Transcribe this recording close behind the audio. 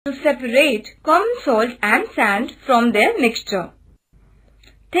to separate common salt and sand from their mixture.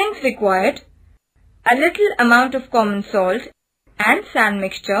 Things required: a little amount of common salt and sand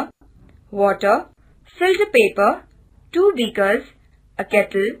mixture, water, filter paper, 2 beakers, a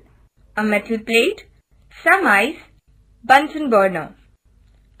kettle, a metal plate, some ice, Bunsen burner.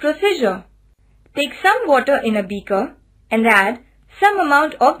 Procedure: take some water in a beaker and add some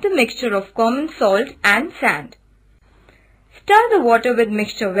amount of the mixture of common salt and sand. Stir the water with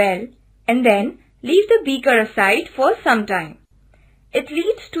mixture well and then leave the beaker aside for some time. It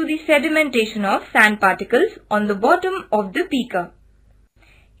leads to the sedimentation of sand particles on the bottom of the beaker.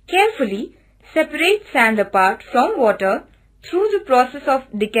 Carefully separate sand apart from water through the process of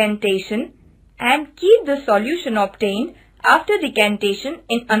decantation and keep the solution obtained after decantation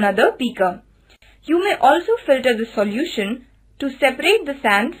in another beaker. You may also filter the solution to separate the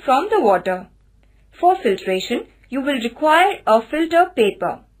sand from the water. For filtration, you will require a filter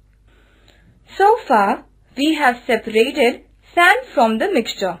paper. So far, we have separated sand from the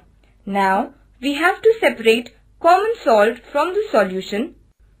mixture. Now, we have to separate common salt from the solution.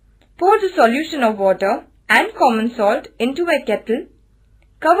 Pour the solution of water and common salt into a kettle.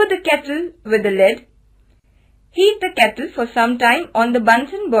 Cover the kettle with a lid. Heat the kettle for some time on the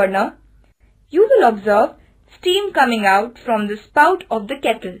Bunsen burner. You will observe steam coming out from the spout of the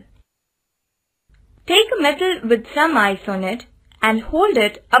kettle. Take a metal with some ice on it and hold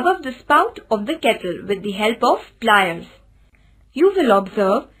it above the spout of the kettle with the help of pliers. You will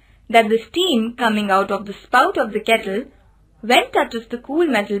observe that the steam coming out of the spout of the kettle, when touches the cool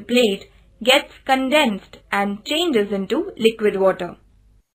metal plate, gets condensed and changes into liquid water.